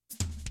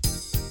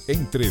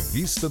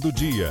Entrevista do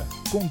dia,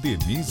 com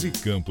Denise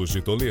Campos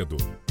de Toledo.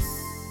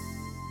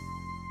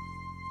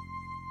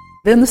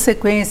 Dando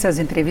sequência às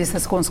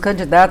entrevistas com os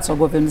candidatos ao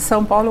governo de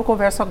São Paulo, eu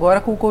converso agora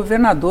com o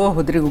governador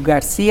Rodrigo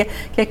Garcia,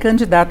 que é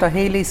candidato à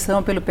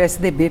reeleição pelo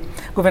PSDB.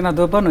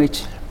 Governador, boa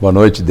noite. Boa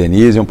noite,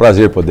 Denise. É um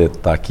prazer poder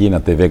estar aqui na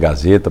TV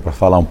Gazeta para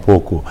falar um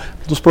pouco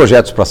dos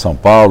projetos para São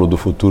Paulo, do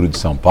futuro de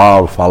São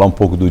Paulo, falar um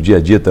pouco do dia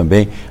a dia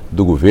também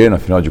do governo.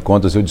 Afinal de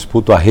contas, eu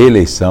disputo a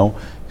reeleição.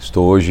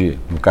 Estou hoje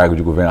no cargo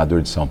de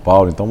governador de São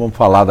Paulo, então vamos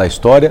falar da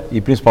história e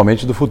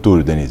principalmente do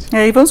futuro, Denise.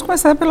 E vamos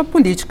começar pela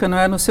política, não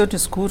é? No seu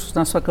discurso,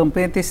 na sua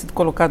campanha, tem sido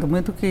colocado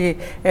muito que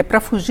é para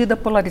fugir da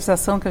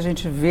polarização que a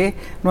gente vê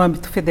no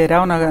âmbito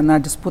federal na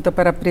disputa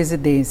para a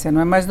presidência,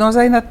 não é? Mas nós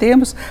ainda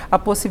temos a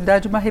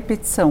possibilidade de uma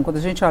repetição. Quando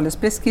a gente olha as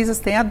pesquisas,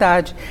 tem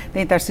Haddad,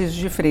 tem Tarcísio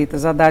de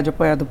Freitas, Haddad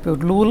apoiado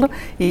por Lula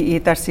e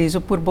Tarcísio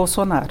por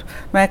Bolsonaro.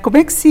 Não é? Como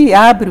é que se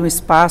abre um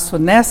espaço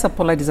nessa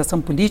polarização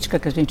política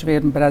que a gente vê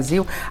no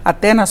Brasil,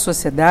 até na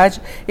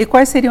sociedade, e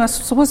quais seriam as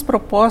suas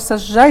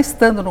propostas já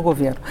estando no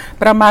governo,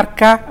 para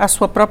marcar a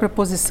sua própria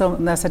posição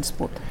nessa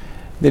disputa?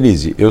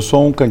 Denise, eu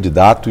sou um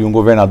candidato e um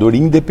governador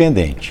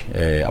independente.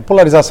 A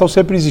polarização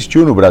sempre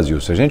existiu no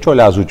Brasil. Se a gente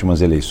olhar as últimas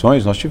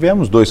eleições, nós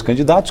tivemos dois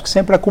candidatos que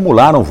sempre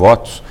acumularam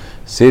votos,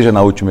 seja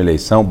na última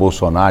eleição,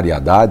 Bolsonaro e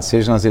Haddad,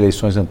 seja nas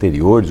eleições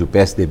anteriores, o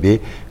PSDB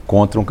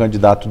contra um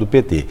candidato do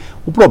PT.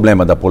 O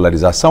problema da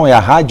polarização é a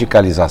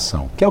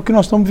radicalização, que é o que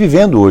nós estamos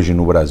vivendo hoje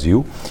no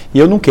Brasil, e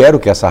eu não quero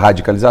que essa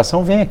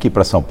radicalização venha aqui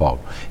para São Paulo.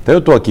 Então eu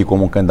estou aqui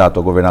como um candidato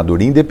a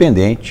governador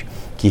independente,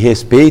 que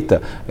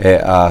respeita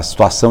a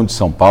situação de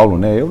São Paulo,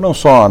 né? Eu não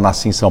só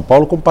nasci em São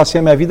Paulo, como passei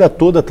a minha vida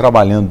toda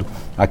trabalhando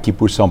aqui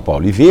por São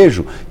Paulo. E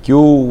vejo que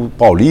o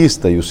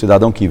paulista e o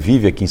cidadão que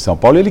vive aqui em São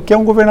Paulo, ele quer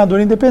um governador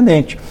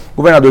independente.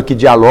 Governador que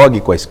dialogue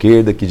com a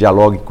esquerda, que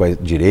dialogue com a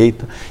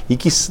direita e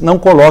que não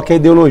coloque a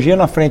ideologia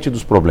na frente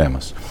dos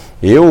problemas.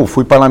 Eu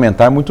fui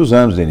parlamentar há muitos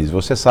anos, Denise,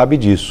 você sabe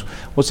disso.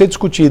 Você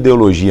discutir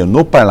ideologia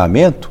no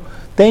parlamento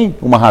tem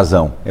uma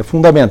razão. É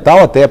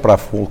fundamental até para a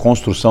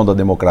construção da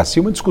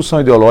democracia uma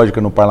discussão ideológica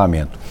no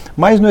parlamento.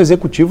 Mas no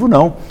executivo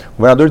não. O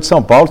governador de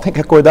São Paulo tem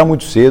que acordar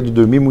muito cedo,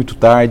 dormir muito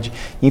tarde,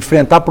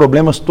 enfrentar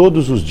problemas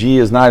todos os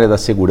dias na área da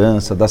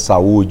segurança, da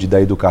saúde,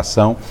 da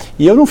educação.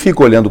 E eu não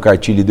fico olhando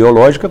cartilha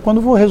ideológica quando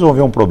vou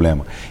resolver um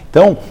problema.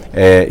 Então,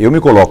 eu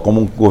me coloco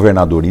como um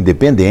governador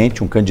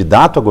independente, um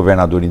candidato a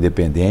governador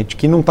independente,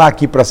 que não está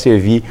aqui para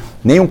servir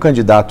nem um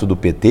candidato do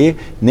PT,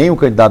 nem um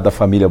candidato da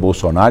família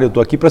Bolsonaro. Eu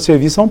estou aqui para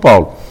servir São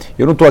Paulo.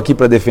 Eu não estou aqui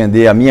para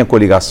defender a minha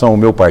coligação, o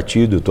meu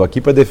partido, eu estou aqui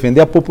para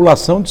defender a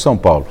população de São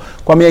Paulo,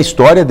 com a minha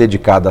história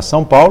dedicada a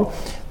São Paulo,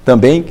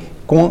 também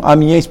com a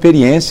minha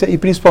experiência e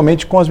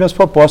principalmente com as minhas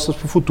propostas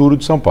para o futuro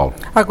de São Paulo.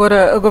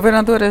 Agora,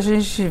 governador, a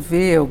gente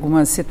vê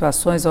algumas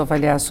situações ou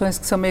avaliações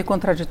que são meio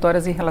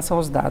contraditórias em relação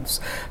aos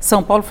dados.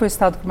 São Paulo foi o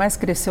estado que mais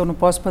cresceu no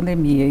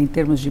pós-pandemia, em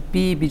termos de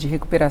PIB, de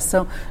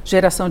recuperação,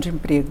 geração de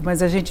emprego,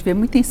 mas a gente vê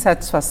muita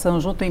insatisfação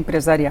junto ao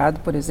empresariado,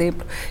 por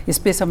exemplo,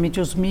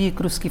 especialmente os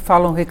micros que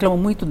reclamam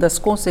muito das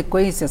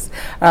consequências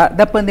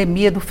da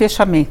pandemia, do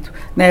fechamento,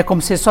 né?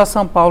 Como se só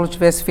São Paulo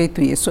tivesse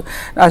feito isso.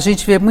 A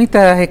gente vê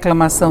muita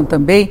reclamação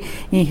também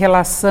em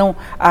relação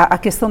à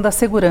questão da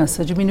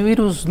segurança, diminuir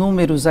os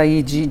números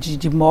aí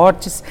de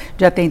mortes,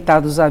 de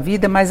atentados à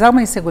vida, mas há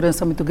uma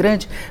insegurança muito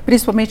grande,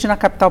 principalmente na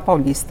capital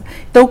paulista.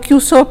 Então, o que o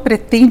senhor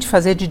pretende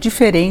fazer de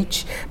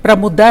diferente para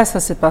mudar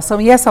essa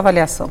situação e essa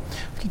avaliação?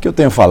 O que eu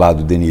tenho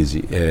falado,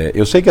 Denise?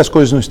 Eu sei que as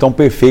coisas não estão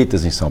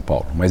perfeitas em São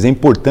Paulo, mas é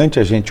importante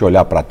a gente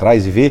olhar para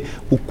trás e ver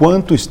o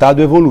quanto o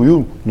Estado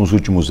evoluiu nos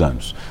últimos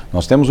anos.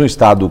 Nós temos um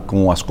Estado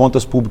com as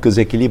contas públicas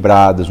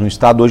equilibradas, um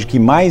Estado hoje que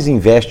mais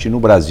investe no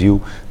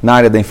Brasil, na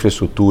área da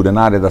infraestrutura,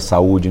 na área da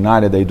saúde, na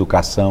área da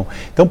educação.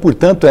 Então,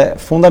 portanto, é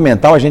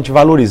fundamental a gente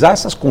valorizar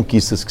essas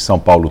conquistas que São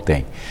Paulo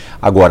tem.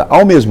 Agora,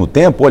 ao mesmo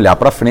tempo, olhar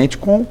para frente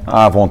com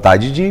a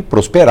vontade de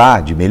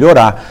prosperar, de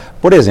melhorar.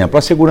 Por exemplo,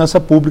 a segurança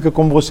pública,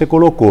 como você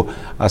colocou.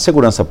 A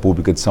segurança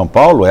pública de São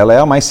Paulo, ela é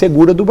a mais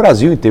segura do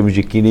Brasil em termos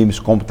de crimes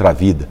contra a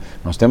vida.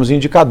 Nós temos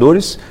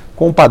indicadores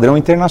com um padrão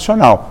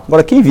internacional.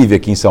 Agora, quem vive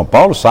aqui em São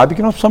Paulo sabe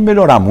que nós precisamos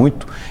melhorar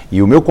muito.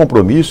 E o meu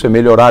compromisso é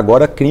melhorar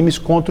agora crimes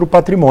contra o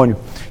patrimônio.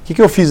 O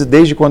que eu fiz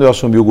desde quando eu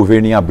assumi o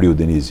governo em abril,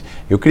 Denise?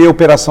 Eu criei a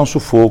Operação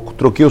Sufoco,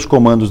 troquei os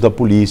comandos da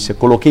polícia,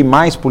 coloquei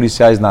mais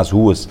policiais nas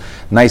ruas,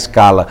 na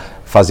escala,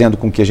 fazendo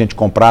com que a gente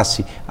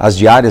comprasse as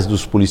diárias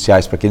dos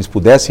policiais para que eles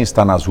pudessem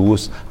estar nas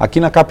ruas. Aqui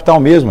na capital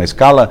mesmo, a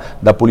escala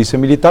da Polícia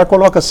Militar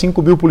coloca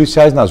 5.000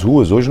 policiais nas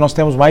ruas. Hoje nós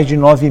temos mais de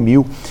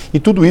 9.000. E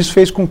tudo isso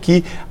fez com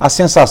que a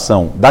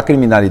sensação da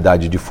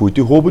criminalidade de furto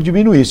e roubo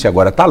diminuísse.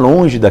 Agora está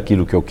longe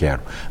daquilo que eu quero.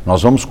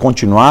 Nós vamos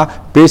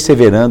continuar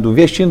perseverando,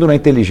 investindo na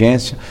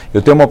inteligência.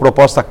 Eu tenho uma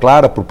proposta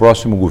clara para o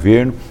próximo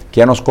governo,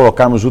 que é nós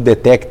colocarmos o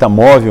Detecta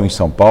móvel em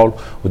São Paulo.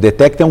 O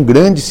Detecta é um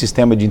grande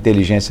sistema de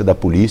inteligência da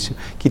polícia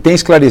que tem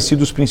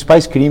esclarecido os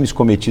principais crimes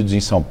cometidos em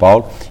São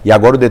Paulo, e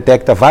agora o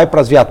Detecta vai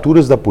para as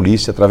viaturas da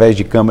polícia através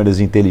de câmeras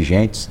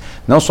inteligentes,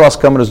 não só as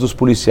câmeras dos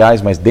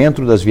policiais, mas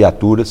dentro das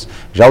viaturas.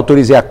 Já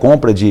autorizei a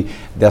compra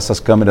dessas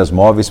câmeras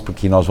móveis,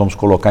 porque nós vamos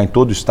colocar em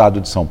todo o estado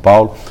de São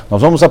Paulo.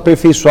 Nós vamos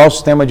aperfeiçoar o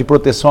sistema de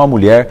proteção à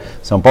mulher.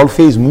 São Paulo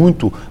fez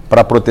muito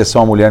para a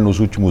proteção à mulher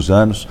nos últimos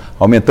anos,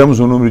 aumentamos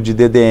o número de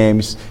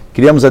DDMs,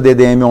 criamos a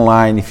DDM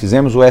online,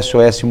 fizemos o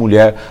SOS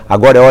Mulher.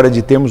 Agora é hora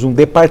de termos um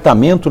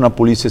departamento na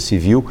Polícia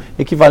Civil,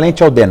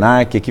 equivalente ao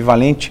DENARC,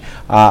 equivalente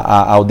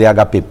ao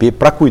DHPP,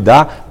 para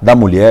cuidar da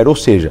mulher, ou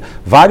seja,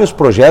 vários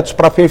projetos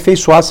para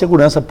aperfeiçoar a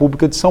segurança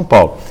pública de São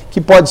Paulo,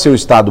 que pode ser o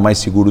estado mais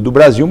seguro do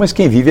Brasil, mas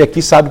quem vive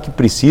aqui sabe que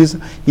precisa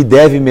e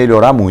deve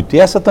melhorar muito. E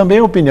essa também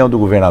é a opinião do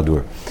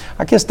governador.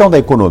 A questão da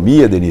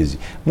economia, Denise,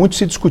 muito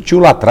se discutiu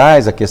lá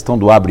atrás, a questão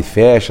do abre e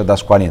fecha,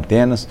 das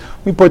quarentenas.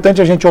 O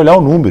importante é a gente olhar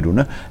o número,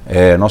 né?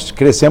 Nós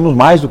crescemos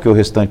mais do que o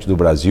restante do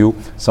Brasil.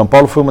 São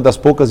Paulo foi uma das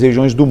poucas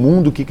regiões do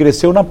mundo que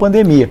cresceu na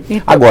pandemia.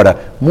 Então, agora,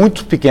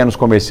 muitos pequenos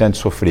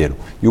comerciantes sofreram.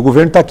 E o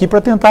governo está aqui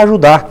para tentar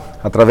ajudar,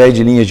 através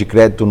de linhas de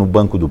crédito no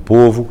Banco do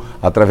Povo,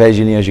 através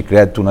de linhas de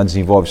crédito na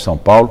Desenvolve São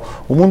Paulo.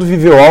 O mundo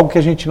viveu algo que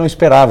a gente não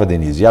esperava,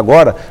 Denise. E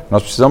agora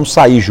nós precisamos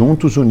sair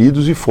juntos,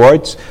 unidos e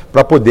fortes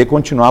para poder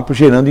continuar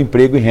gerando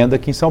emprego e renda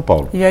aqui em São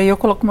Paulo. E aí eu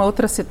coloco uma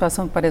outra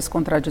situação que parece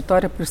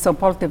contraditória, porque São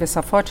Paulo teve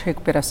essa forte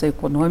recuperação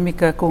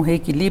econômica, com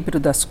reequilíbrio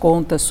das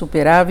contas,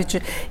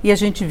 superávit, e a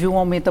gente viu um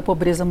aumento da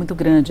pobreza muito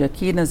grande.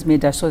 Aqui nas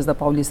mediações da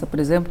Paulista, por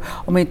exemplo,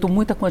 aumentou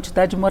muito a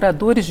quantidade de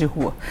moradores de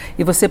rua.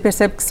 E você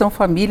percebe que são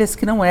famílias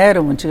que não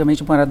eram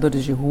antigamente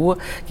moradores de rua,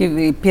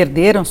 que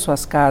perderam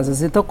suas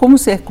casas. Então, como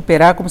se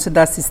recuperar, como se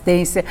dar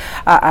assistência,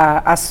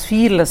 as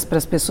filas para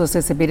as pessoas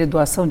receberem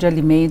doação de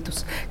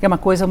alimentos, que é uma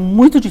coisa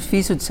muito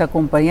difícil de se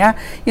acompanhar,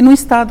 e num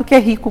estado que é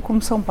rico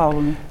como São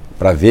Paulo, né?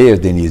 Para ver,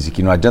 Denise,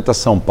 que não adianta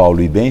São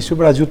Paulo ir bem se o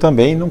Brasil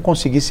também não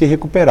conseguir se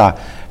recuperar.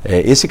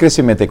 Esse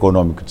crescimento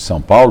econômico de São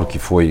Paulo, que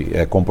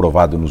foi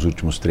comprovado nos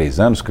últimos 3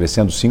 anos,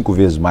 crescendo 5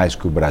 vezes mais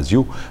que o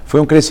Brasil,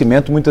 foi um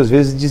crescimento muitas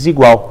vezes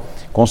desigual,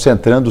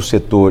 concentrando o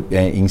setor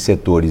em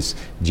setores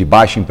de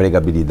baixa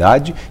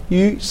empregabilidade,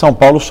 e São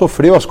Paulo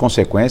sofreu as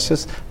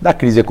consequências da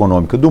crise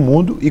econômica do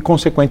mundo e,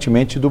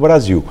 consequentemente, do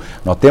Brasil.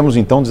 Nós temos,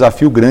 então, um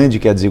desafio grande,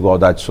 que é a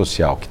desigualdade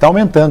social, que está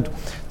aumentando.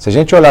 Se a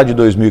gente olhar de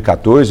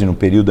 2014, no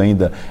período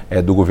ainda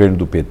do governo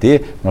do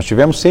PT, nós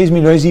tivemos 6,5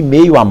 milhões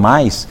a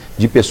mais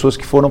de pessoas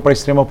que foram para a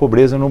extrema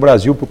pobreza no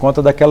Brasil por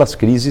conta daquelas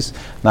crises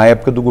na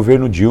época do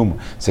governo Dilma.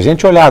 Se a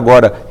gente olhar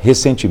agora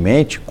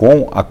recentemente,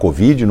 com a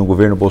Covid no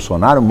governo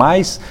Bolsonaro,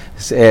 mais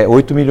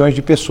 8 milhões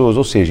de pessoas,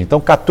 ou seja, então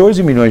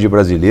 14 milhões de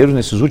brasileiros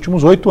nesses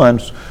últimos 8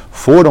 anos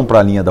foram para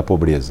a linha da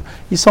pobreza.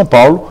 E São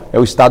Paulo é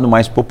o estado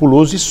mais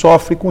populoso e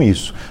sofre com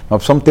isso. Nós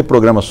precisamos ter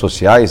programas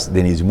sociais,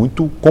 Denise,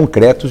 muito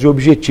concretos e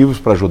objetivos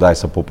para ajudar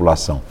essa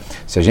população.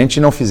 Se a gente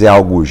não fizer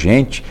algo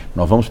urgente,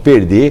 nós vamos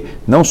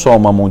perder não só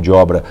uma mão de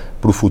obra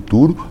para o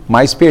futuro,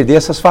 mas perder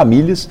essas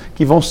famílias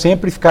que vão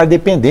sempre ficar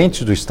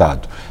dependentes do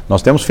Estado.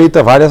 Nós temos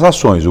feito várias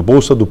ações. O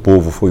Bolsa do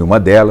Povo foi uma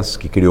delas,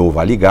 que criou o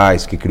Vale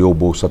Gás, que criou o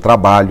Bolsa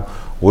Trabalho.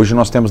 Hoje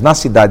nós temos na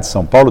cidade de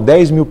São Paulo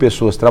 10 mil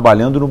pessoas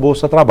trabalhando no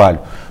Bolsa Trabalho.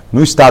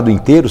 No estado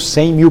inteiro,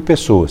 100 mil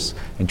pessoas.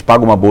 A gente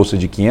paga uma bolsa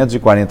de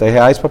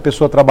R$540 para a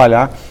pessoa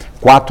trabalhar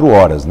 4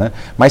 horas, né?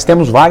 Mas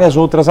temos várias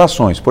outras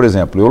ações. Por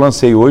exemplo, eu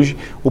lancei hoje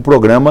o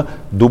programa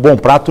do Bom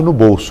Prato no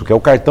Bolso, que é o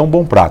cartão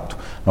Bom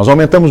Prato. Nós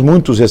aumentamos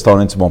muito os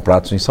restaurantes Bom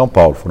Pratos em São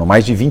Paulo, foram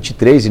mais de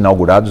 23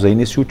 inaugurados aí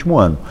nesse último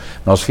ano.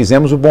 Nós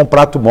fizemos o Bom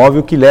Prato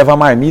móvel, que leva a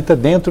marmita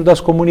dentro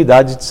das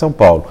comunidades de São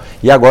Paulo.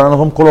 E agora nós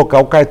vamos colocar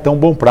o cartão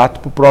Bom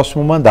Prato para o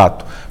próximo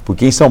mandato,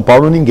 porque em São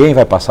Paulo ninguém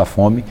vai passar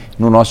fome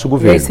no nosso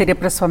governo. E aí seria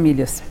para as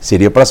famílias?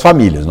 Seria para as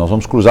famílias. Nós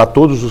vamos cruzar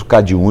todos os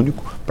CAD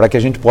único para que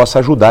a gente possa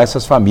ajudar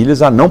essas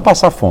famílias a não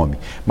passar fome.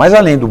 Mas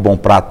além do Bom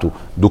Prato,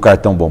 do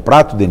cartão Bom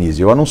Prato, Denise,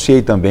 eu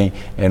anunciei também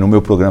no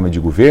meu programa de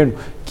governo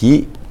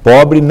que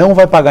pobre não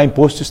vai pagar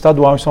imposto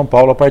estadual em São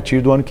Paulo a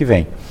partir do ano que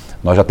vem.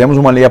 Nós já temos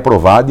uma lei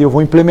aprovada e eu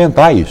vou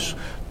implementar isso.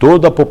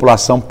 Toda a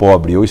população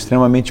pobre ou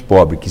extremamente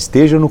pobre que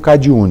esteja no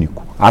CAD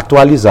único,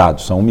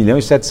 atualizado, são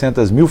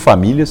 1.700.000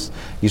 famílias,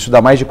 isso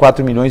dá mais de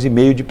 4,5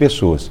 milhões de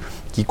pessoas,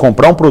 que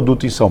comprar um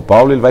produto em São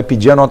Paulo, ele vai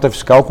pedir a nota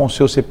fiscal com o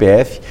seu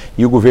CPF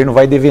e o governo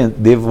vai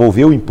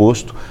devolver o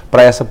imposto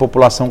para essa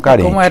população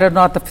carente. Como era a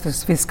nota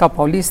fiscal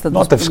paulista?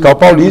 Nota fiscal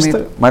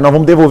paulista, mas nós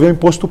vamos devolver o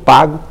imposto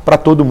pago para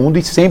todo mundo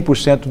e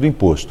 100% do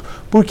imposto.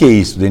 Por que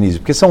isso, Denise?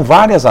 Porque são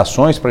várias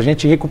ações para a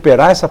gente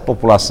recuperar essa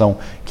população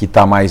que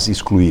está mais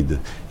excluída.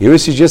 Eu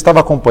esses dias estava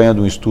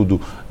acompanhando um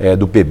estudo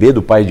do PB,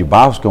 do Paes de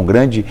Barros, que é um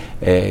grande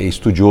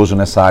estudioso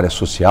nessa área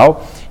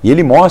social, e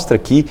ele mostra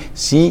que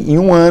se em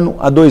 1 ano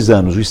a 2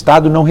 anos o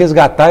Estado não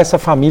resgatar essa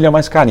família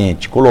mais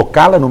carente,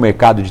 colocá-la no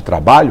mercado de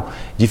trabalho,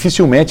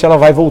 dificilmente ela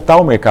vai voltar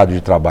ao mercado de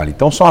trabalho.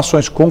 Então são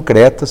ações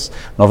concretas,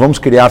 nós vamos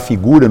criar a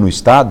figura no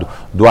Estado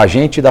do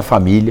agente da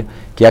família,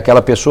 que é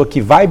aquela pessoa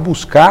que vai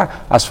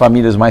buscar as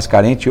famílias mais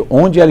carentes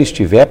onde ela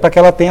estiver para que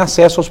ela tenha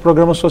acesso aos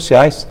programas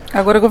sociais.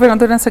 Agora,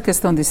 governador, nessa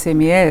questão do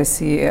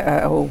ICMS,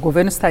 o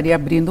governo estaria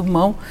abrindo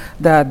mão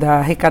da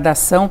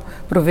arrecadação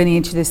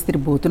proveniente desse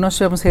tributo. Nós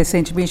tivemos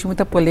recentemente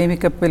muita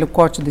polêmica pelo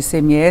corte do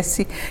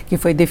ICMS, que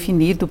foi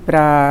definido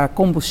para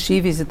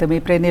combustíveis e também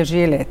para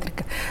energia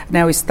elétrica.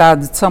 O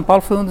Estado de São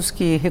Paulo foi um dos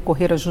que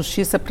recorreram à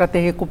Justiça para ter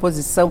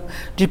recomposição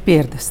de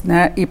perdas,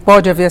 e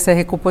pode haver essa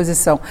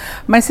recomposição.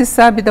 Mas se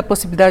sabe da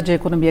possibilidade de a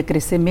economia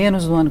crescer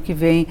menos no ano que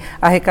vem,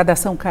 a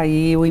arrecadação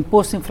cair, o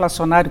imposto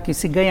inflacionário, que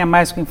se ganha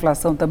mais com a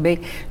inflação, também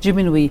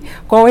diminuir.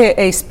 Qual é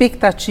a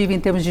expectativa em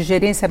termos de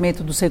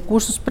gerenciamento dos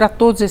recursos para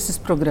todos esses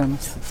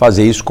programas?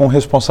 Fazer isso com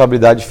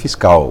responsabilidade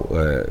fiscal,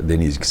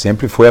 Denise, que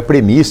sempre foi a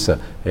premissa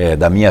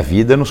da minha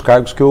vida nos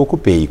cargos que eu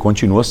ocupei e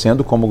continua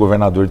sendo como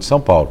governador de São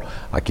Paulo.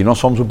 Aqui nós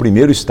somos o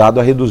primeiro estado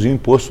a reduzir o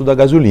imposto da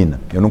gasolina.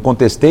 Eu não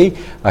contestei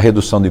a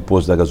redução do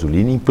imposto da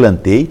gasolina,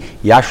 implantei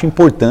e acho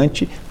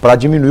importante para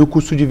diminuir o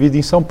custo de vida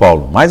em São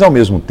Paulo. Mas, ao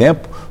mesmo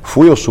tempo,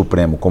 fui ao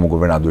Supremo como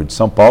governador de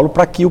São Paulo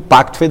para que o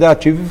Pacto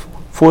Federativo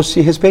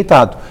fosse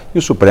respeitado. E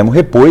o Supremo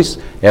repôs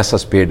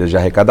essas perdas de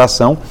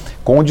arrecadação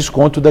com o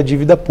desconto da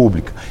dívida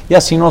pública. E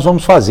assim nós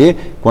vamos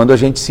fazer quando a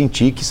gente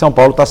sentir que São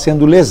Paulo está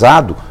sendo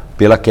lesado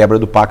pela quebra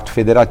do Pacto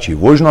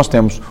Federativo. Hoje nós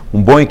temos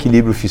um bom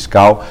equilíbrio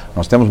fiscal,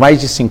 nós temos mais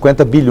de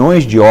 50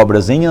 bilhões de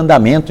obras em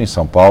andamento em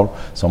São Paulo,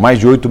 são mais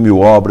de 8 mil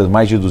obras,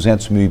 mais de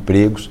 200 mil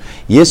empregos,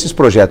 e esses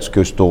projetos que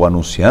eu estou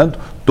anunciando,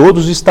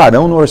 todos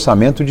estarão no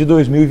orçamento de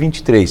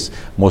 2023,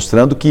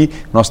 mostrando que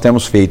nós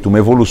temos feito uma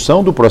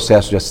evolução do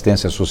processo de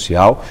assistência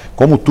social,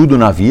 como tudo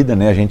na vida,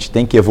 a gente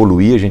tem que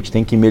evoluir, a gente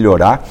tem que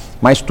melhorar,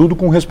 mas tudo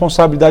com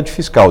responsabilidade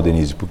fiscal,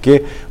 Denise,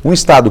 porque um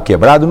Estado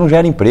quebrado não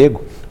gera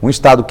emprego. Um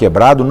Estado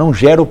quebrado não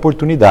gera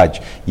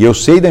oportunidade. E eu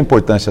sei da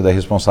importância da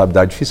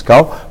responsabilidade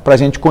fiscal para a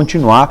gente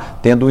continuar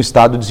tendo um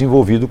Estado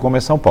desenvolvido como é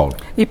São Paulo.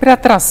 E para a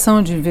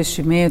atração de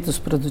investimentos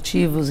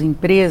produtivos,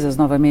 empresas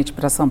novamente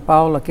para São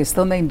Paulo, a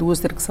questão da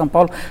indústria, que São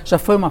Paulo já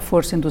foi uma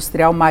força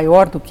industrial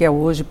maior do que é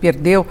hoje,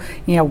 perdeu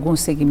em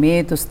alguns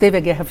segmentos, teve a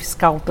guerra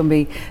fiscal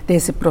também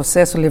desse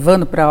processo,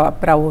 levando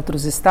para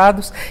outros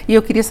estados. E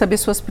eu queria saber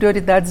suas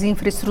prioridades em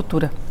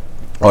infraestrutura.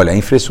 Olha, a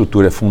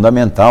infraestrutura é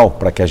fundamental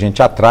para que a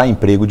gente atraia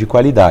emprego de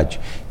qualidade.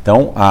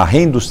 Então, a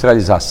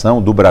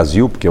reindustrialização do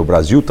Brasil, porque o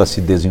Brasil está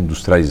se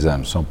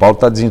desindustrializando, São Paulo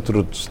está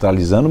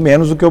desindustrializando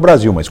menos do que o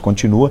Brasil, mas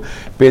continua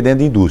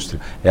perdendo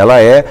indústria.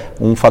 Ela é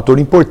um fator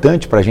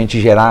importante para a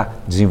gente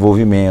gerar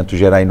desenvolvimento,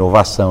 gerar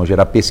inovação,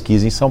 gerar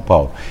pesquisa em São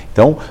Paulo.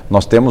 Então,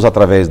 nós temos,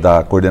 através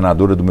da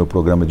coordenadora do meu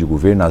programa de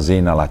governo, a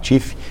Zeina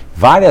Latif,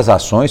 várias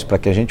ações para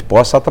que a gente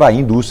possa atrair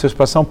indústrias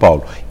para São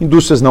Paulo.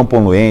 Indústrias não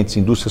poluentes,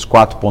 indústrias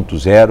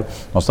 4.0.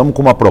 Nós estamos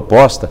com uma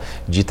proposta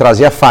de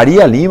trazer a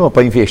Faria Lima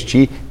para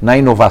investir na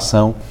inovação,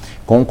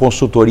 com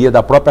consultoria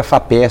da própria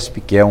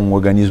FAPESP, que é um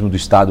organismo do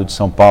Estado de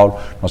São Paulo.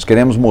 Nós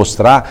queremos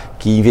mostrar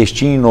que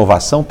investir em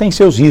inovação tem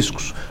seus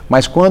riscos,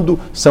 mas quando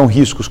são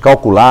riscos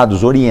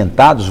calculados,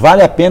 orientados,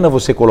 vale a pena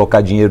você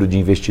colocar dinheiro de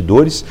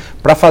investidores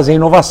para fazer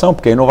inovação,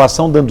 porque a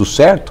inovação dando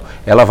certo,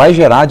 ela vai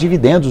gerar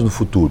dividendos no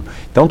futuro.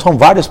 Então são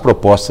várias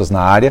propostas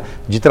na área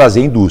de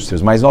trazer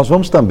indústrias, mas nós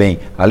vamos também,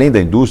 além da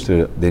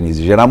indústria,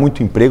 Denise, gerar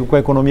muito emprego com a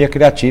economia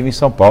criativa em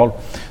São Paulo.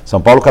 São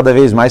Paulo cada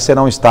vez mais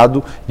será um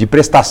estado de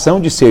prestação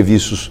de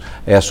serviços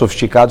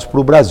sofisticados para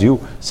o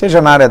Brasil,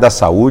 seja na área da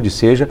saúde,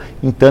 seja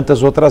em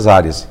tantas outras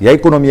áreas. E a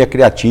economia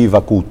criativa,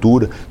 a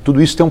cultura,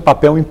 tudo isso tem um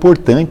papel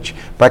importante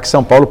para que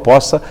São Paulo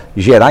possa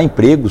gerar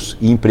empregos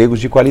e empregos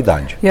de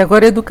qualidade. E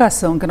agora a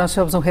educação, que nós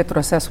tivemos um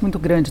retrocesso muito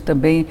grande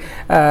também,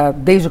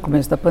 desde o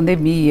começo da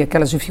pandemia,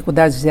 aquelas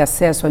dificuldades de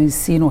acesso ao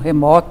ensino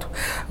remoto.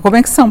 Como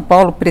é que São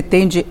Paulo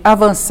pretende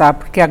avançar?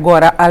 Porque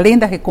agora, além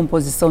da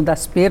recomposição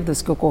das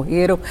perdas que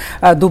ocorreram,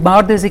 do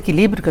maior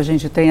desequilíbrio que a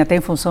gente tem, até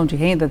em função de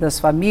renda das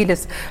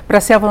famílias, para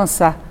se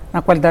avançar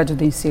na qualidade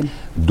do ensino?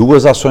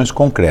 Duas ações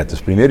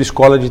concretas. Primeiro,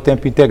 escola de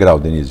tempo integral,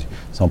 Denise.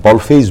 São Paulo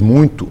fez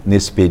muito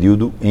nesse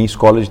período em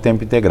escola de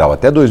tempo integral.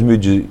 Até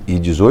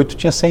 2018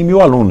 tinha 100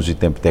 mil alunos de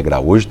tempo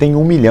integral. Hoje tem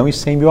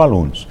 1.100.000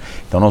 alunos.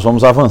 Então nós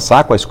vamos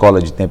avançar com a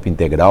escola de tempo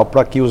integral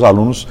para que os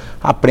alunos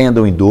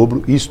aprendam em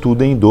dobro e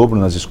estudem em dobro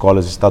nas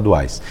escolas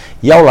estaduais.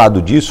 E ao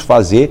lado disso,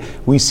 fazer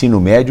o ensino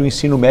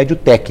médio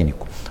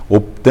técnico,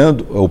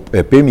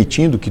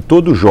 permitindo que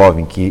todo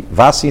jovem que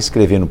vá se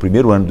inscrever no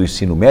primeiro ano do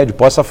ensino médio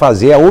possa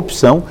fazer a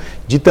opção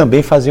de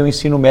também fazer o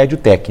ensino médio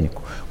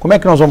técnico. Como é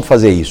que nós vamos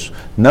fazer isso?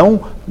 Não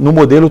no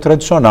modelo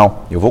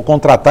tradicional. Eu vou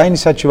contratar a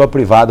iniciativa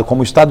privada,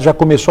 como o Estado já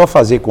começou a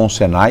fazer com o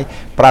Senai,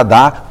 para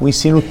dar o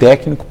ensino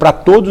técnico para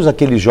todos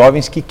aqueles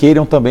jovens que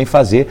queiram também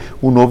fazer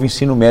o novo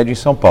ensino médio em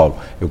São Paulo.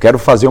 Eu quero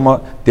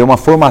ter uma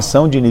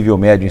formação de nível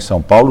médio em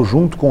São Paulo,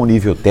 junto com o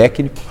nível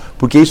técnico,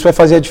 porque isso vai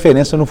fazer a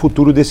diferença no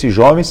futuro desses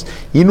jovens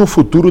e no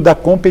futuro da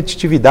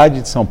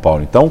competitividade de São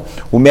Paulo. Então,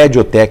 o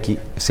Mediotec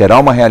será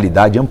uma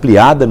realidade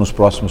ampliada nos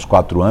próximos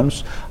 4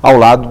 anos, ao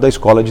lado da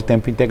escola de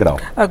tempo integral.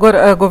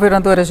 Agora,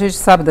 governadora, a gente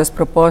sabe das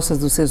propostas propostas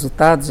dos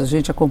resultados, a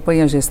gente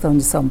acompanha a gestão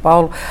de São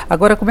Paulo.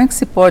 Agora, como é que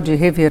se pode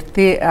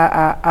reverter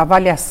a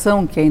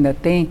avaliação que ainda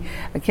tem,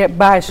 que é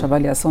baixa a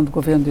avaliação do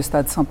governo do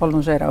Estado de São Paulo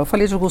no geral? Eu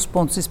falei de alguns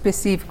pontos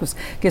específicos,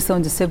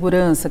 questão de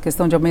segurança,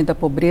 questão de aumento da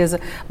pobreza,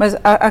 mas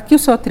a que o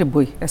senhor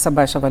atribui essa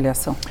baixa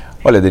avaliação?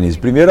 Olha, Denise,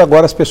 primeiro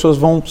agora as pessoas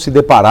vão se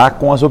deparar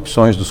com as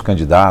opções dos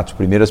candidatos,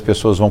 primeiro as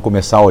pessoas vão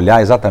começar a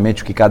olhar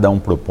exatamente o que cada um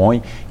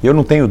propõe, e eu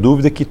não tenho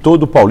dúvida que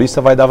todo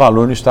paulista vai dar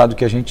valor no estado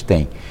que a gente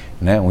tem.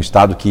 Um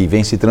estado que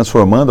vem se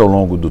transformando ao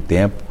longo do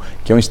tempo,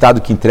 que é um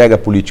estado que entrega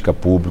política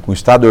pública, um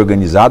estado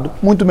organizado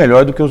muito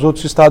melhor do que os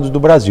outros estados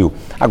do Brasil.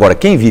 Agora,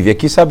 quem vive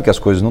aqui sabe que as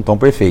coisas não estão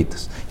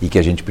perfeitas e que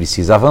a gente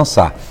precisa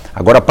avançar.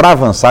 Agora, para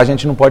avançar, a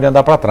gente não pode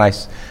andar para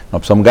trás.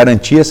 Nós precisamos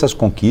garantir essas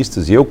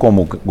conquistas e eu,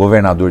 como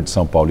governador de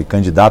São Paulo e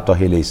candidato à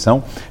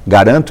reeleição,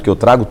 garanto que eu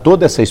trago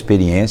toda essa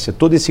experiência,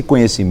 todo esse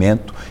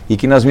conhecimento e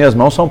que nas minhas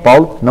mãos São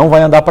Paulo não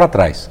vai andar para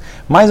trás.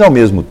 Mas, ao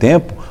mesmo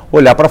tempo,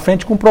 olhar para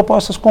frente com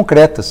propostas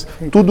concretas,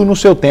 tudo no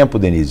seu tempo,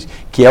 Denise,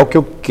 que é o que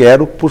eu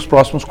quero para os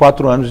próximos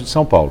 4 anos de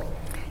São Paulo.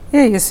 E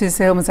é isso,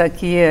 encerramos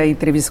aqui a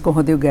entrevista com o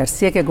Rodrigo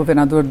Garcia, que é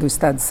governador do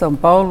estado de São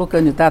Paulo,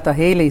 candidato à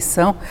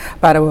reeleição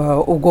para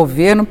o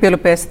governo pelo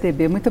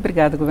PSDB. Muito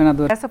obrigada,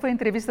 governador. Essa foi a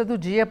entrevista do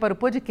dia para o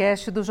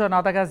podcast do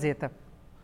Jornal da Gazeta.